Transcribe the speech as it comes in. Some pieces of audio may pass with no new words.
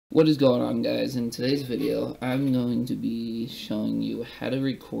What is going on, guys? In today's video I'm going to be showing you how to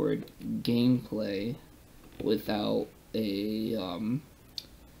record gameplay without a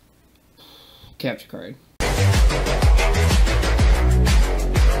capture card.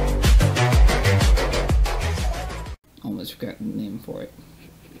 Almost forgot the name for it.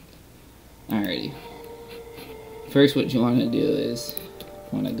 Alrighty. First, what you want to do is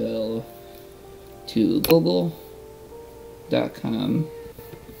go to google.com,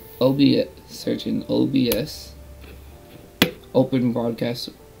 OBS, search in OBS, Open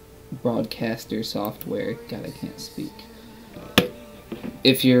Broadcaster Software. God, I can't speak.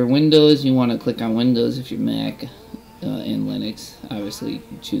 If you're Windows, you want to click on Windows. If you're Mac and Linux, obviously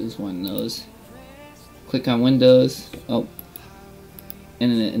choose one of those. Click on Windows. Oh,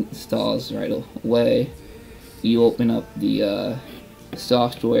 and it installs right away. You open up the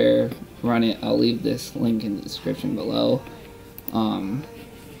software, run it. I'll leave this link in the description below.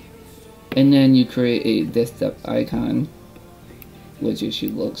 And then you create a desktop icon, which it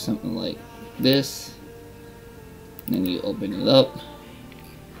should look something like this. And then you open it up.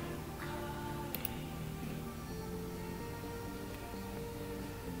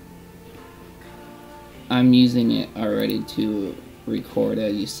 I'm using it already to record,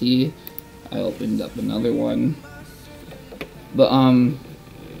 as you see. I opened up another one. But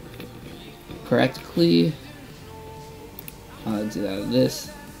practically, I'll exit out of this.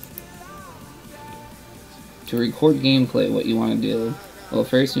 To record gameplay, what you want to do, well,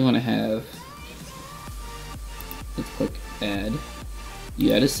 first you want to have, let's click add.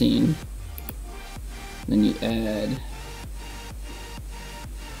 You add a scene, then you add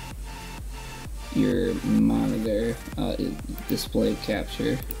your monitor display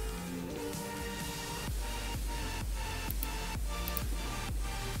capture.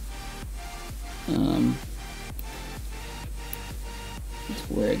 It's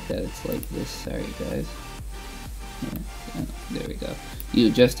weird that it's like this. Sorry, guys. Yeah, there we go. You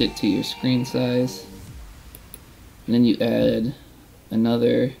adjust it to your screen size, and then you add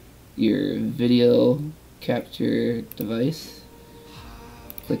your video capture device.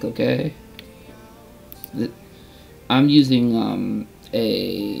 Click OK. I'm using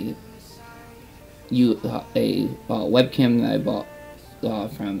a webcam that I bought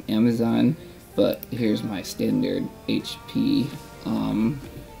from Amazon, but here's my standard HP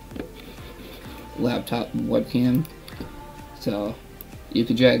laptop webcam. So you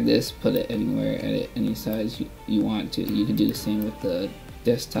could drag this, put it anywhere, edit any size you want to. You could do the same with the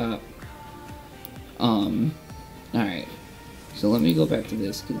desktop. Alright, so let me go back to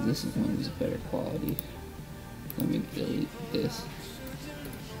this because this is one that's better quality. Let me delete this.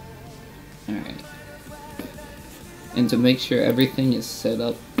 Alright, and to make sure everything is set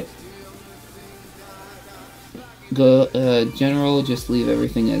up, go general, just leave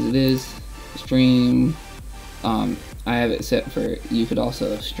everything as it is. Stream, I have it set for, you could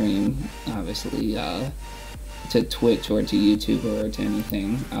also stream obviously to Twitch or to YouTube or to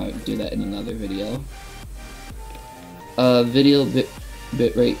anything. I'll do that in another video. Video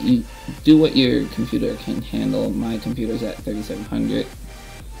bitrate, you do what your computer can handle. My computer's at 3700.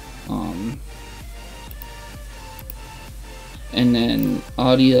 And then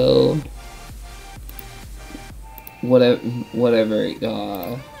audio, whatever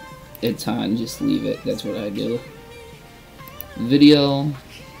it's on, just leave it. That's what I do. Video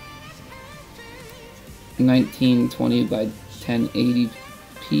 1920 by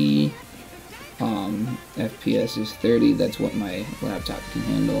 1080p. FPS is 30. That's what my laptop can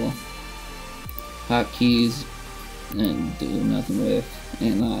handle. Hotkeys and do nothing with.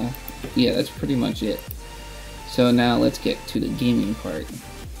 And yeah, that's pretty much it. So now let's get to the gaming part.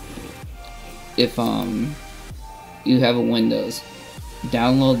 If you have a Windows,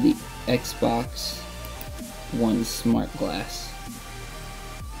 download the Xbox One smartglass.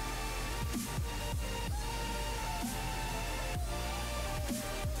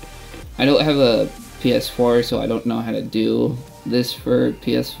 I don't have a PS4, so I don't know how to do this for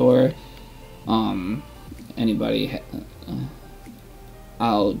PS4.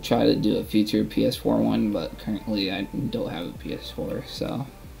 I'll try to do a future PS4 one, but currently I don't have a PS4, so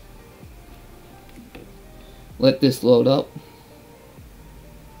let this load up.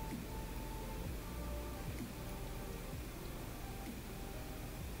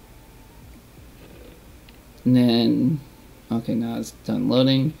 And then, okay, now it's done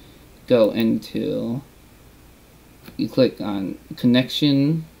loading. Go into, you click on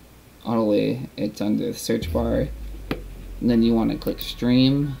connection all the way, it's under the search bar, and then you want to click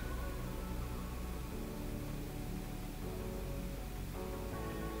stream.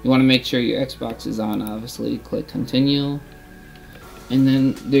 You want to make sure your Xbox is on, obviously. Click continue. And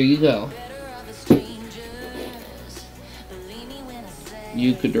then there you go.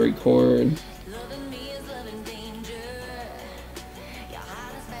 You could record.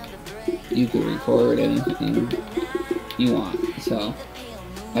 You could record anything you want. So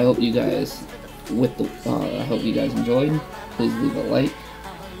I hope you guys I hope you guys enjoyed. Please leave a like,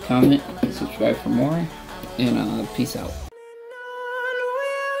 comment, subscribe for more, and peace out.